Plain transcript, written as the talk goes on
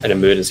an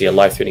emergency, a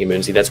life-threatening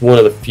emergency, that's one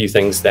of the few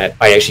things that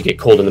I actually get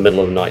called in the middle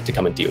of the night to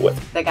come and deal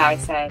with. The guy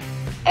said,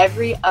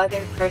 every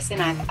other person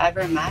I've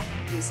ever met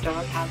whose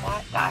dog had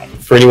that died.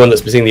 For anyone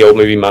that's seen the old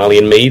movie Marley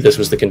and Me, this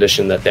was the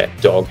condition that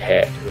that dog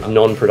had.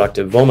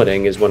 Non-productive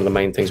vomiting is one of the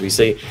main things we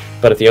see,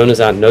 but if the owners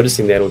aren't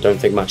noticing that or don't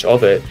think much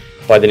of it,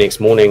 by the next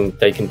morning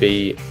they can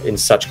be in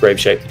such grave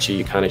shape that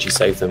you can't actually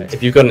save them.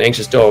 If you've got an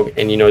anxious dog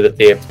and you know that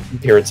their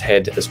parents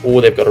had this,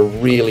 or they've got a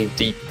really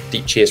deep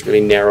chest, really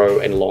narrow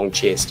and long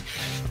chest,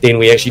 then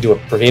we actually do a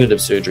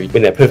preventative surgery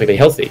when they're perfectly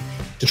healthy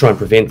to try and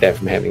prevent that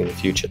from happening in the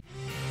future.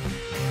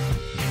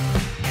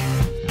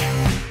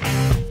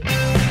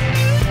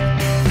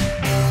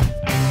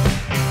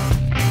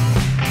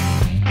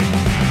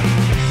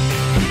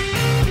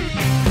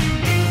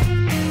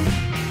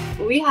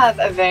 We have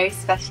a very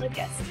special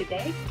guest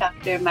today,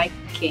 Dr. Mike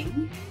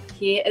King.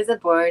 He is a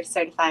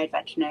board-certified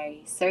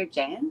veterinary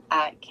surgeon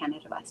at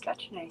Canada West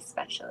Veterinary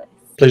Specialist.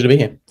 Pleasure to be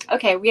here.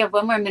 Okay, we have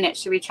one more minute.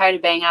 Should we try to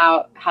bang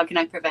out how can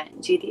I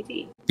prevent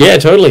GDV? Yeah,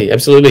 totally.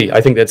 Absolutely.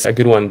 I think that's a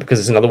good one because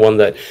it's another one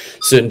that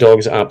certain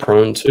dogs are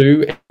prone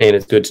to, and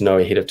it's good to know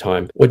ahead of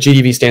time. What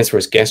GDV stands for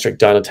is gastric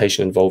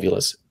dilatation and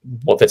volvulus.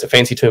 What that's a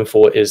fancy term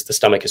for is the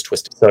stomach is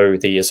twisted. So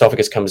the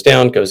esophagus comes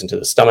down, goes into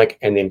the stomach,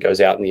 and then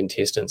goes out in the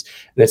intestines.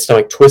 And that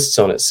stomach twists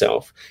on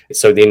itself.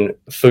 So then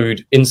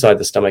food inside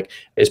the stomach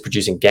is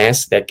producing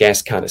gas. That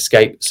gas can't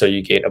escape, so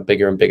you get a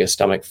bigger and bigger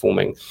stomach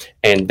forming.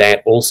 And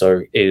that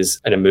also is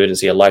an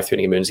emergency, a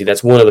life-threatening emergency.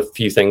 That's one of the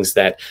few things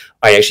that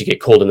I actually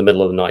get called in the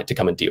middle of the night to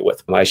come and deal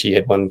with. I actually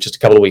had one just a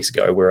couple of weeks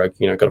ago where I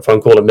got a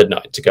phone call at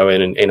midnight to go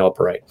in and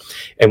operate.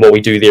 And what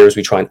we do there is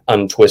we try and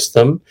untwist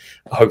them.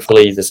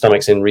 Hopefully the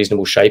stomach's in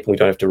reasonable shape and we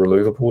don't have to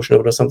remove a portion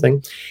of it or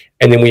something.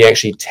 And then we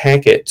actually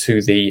tack it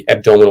to the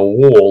abdominal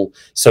wall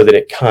so that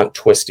it can't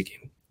twist again.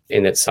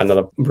 And that's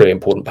another really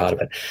important part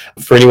of it.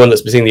 For anyone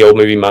that's seen the old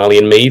movie Marley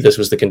and Me, this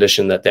was the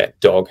condition that that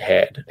dog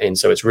had. And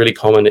so it's really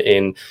common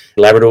in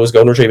Labradors,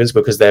 Golden Retrievers,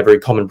 because they're very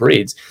common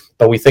breeds.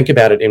 But we think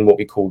about it in what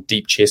we call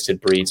deep-chested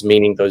breeds,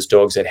 meaning those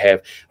dogs that have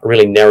a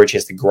really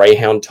narrow-chested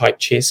greyhound-type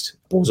chest,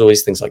 Borzoi,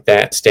 things like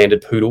that,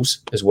 standard poodles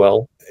as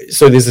well.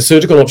 So there's a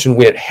surgical option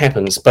where it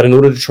happens, but in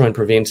order to try and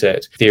prevent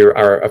it, there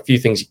are a few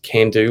things you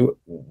can do.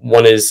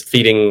 One is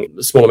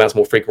feeding small amounts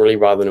more frequently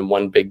rather than in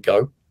one big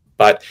go.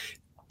 But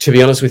to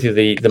be honest with you,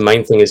 the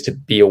main thing is to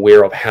be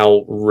aware of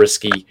how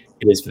risky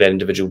it is for that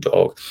individual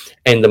dog.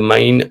 And the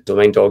main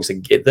dogs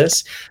that get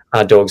this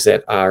are dogs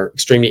that are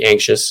extremely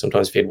anxious,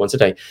 sometimes fed once a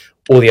day,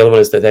 or the other one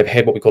is that they've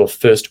had what we call a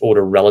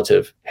first-order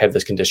relative have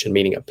this condition,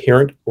 meaning a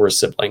parent or a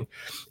sibling.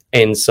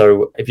 And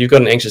so if you've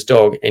got an anxious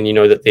dog and you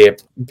know that their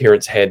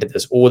parents had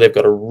this, or they've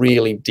got a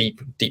really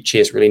deep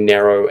chest, really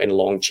narrow and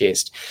long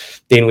chest,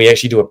 then we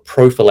actually do a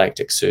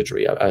prophylactic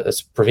surgery, a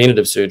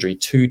preventative surgery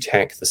to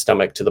tack the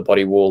stomach to the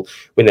body wall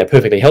when they're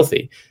perfectly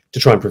healthy to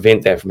try and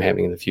prevent that from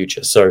happening in the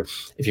future. So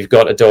if you've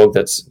got a dog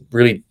that's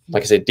really,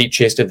 like I said,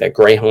 deep-chested, that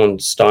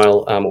greyhound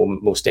style or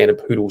more standard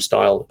poodle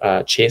style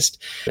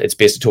chest, it's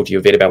best to talk to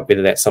your vet about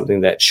whether that's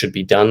something that should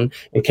be done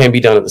and can be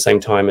done at the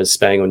same time as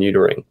spaying or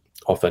neutering.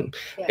 Often.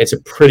 Yeah. It's a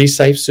pretty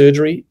safe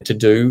surgery to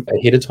do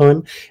ahead of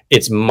time.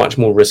 It's much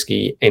more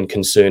risky and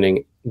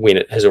concerning when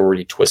it has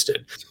already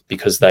twisted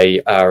because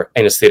they are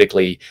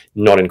anesthetically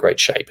not in great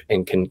shape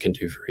and can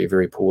do very,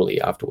 very poorly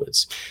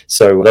afterwards.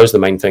 So those are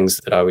the main things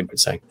that I would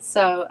say.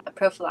 So a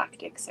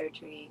prophylactic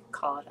surgery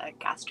called a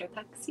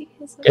gastropexy?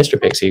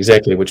 Gastropexy,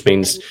 exactly, which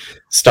means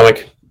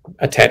stomach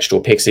attached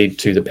or pexy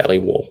to the belly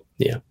wall.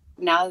 Yeah.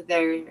 Now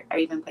there are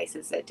even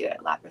places that do it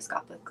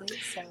laparoscopically.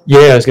 So. Yeah,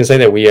 I was going to say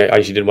that. I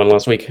actually did one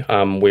last week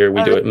where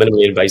we do it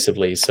minimally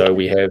invasively. So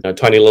we have a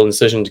tiny little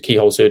incision to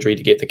keyhole surgery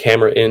to get the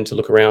camera in to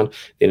look around,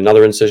 then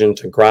another incision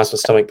to grasp the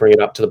stomach, bring it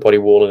up to the body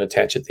wall and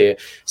attach it there.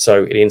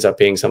 So it ends up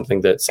being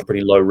something that's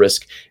pretty low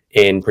risk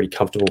and pretty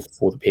comfortable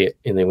for the pet.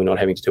 And then we're not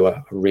having to do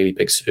a really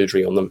big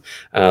surgery on them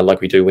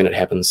like we do when it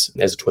happens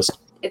as a twist.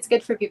 It's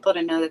good for people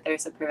to know that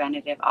there's a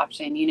preventative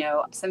option.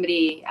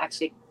 Somebody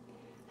actually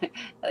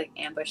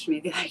ambushed me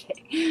the other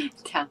day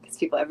down because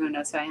everyone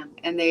knows who I am,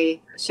 and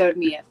they showed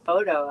me a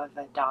photo of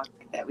a dog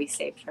that we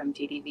saved from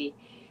GDV,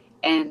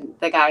 and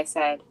the guy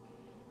said,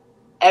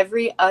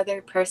 every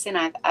other person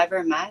I've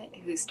ever met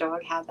whose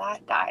dog had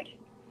that died.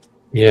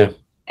 Yeah.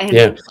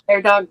 And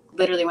their dog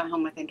literally went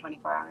home within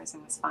 24 hours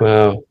and was fine.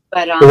 Wow.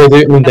 But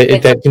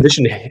that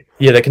condition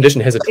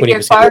has a 20%. If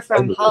you're far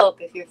from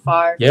help, if you're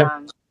far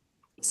from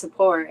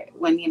support,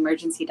 when the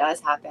emergency does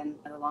happen,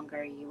 the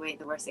longer you wait,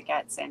 the worse it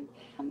gets. And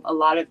a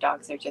lot of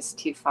dogs are just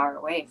too far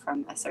away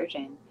from a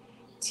surgeon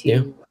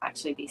to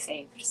actually be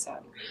saved. So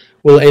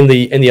well, and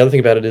the other thing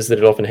about it is that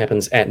it often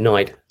happens at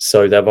night.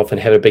 So they've often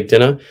had a big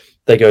dinner,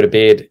 they go to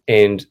bed,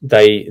 and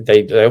they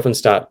often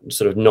start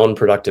sort of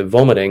non-productive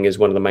vomiting is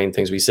one of the main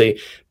things we see.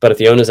 But if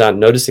the owners aren't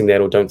noticing that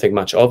or don't think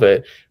much of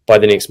it, by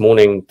the next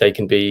morning they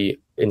can be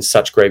in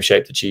such grave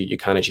shape that you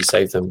can't actually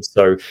save them.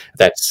 So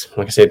that's,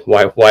 like I said,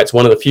 why it's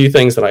one of the few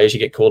things that I actually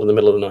get called in the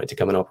middle of the night to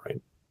come and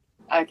operate.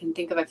 I can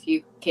think of a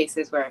few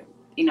cases where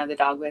the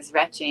dog was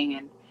retching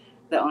and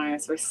the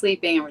owners were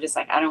sleeping and we're just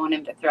like, I don't want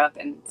him to throw up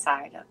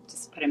inside. I'll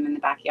just put him in the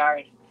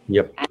backyard.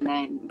 Yep. and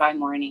then by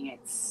morning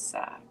it's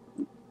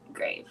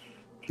grave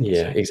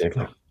Yeah, condition.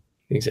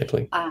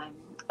 exactly.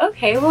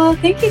 Okay, well,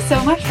 thank you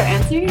so much for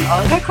answering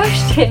all of our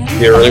questions.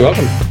 You're really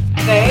welcome.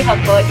 Very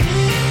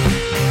helpful.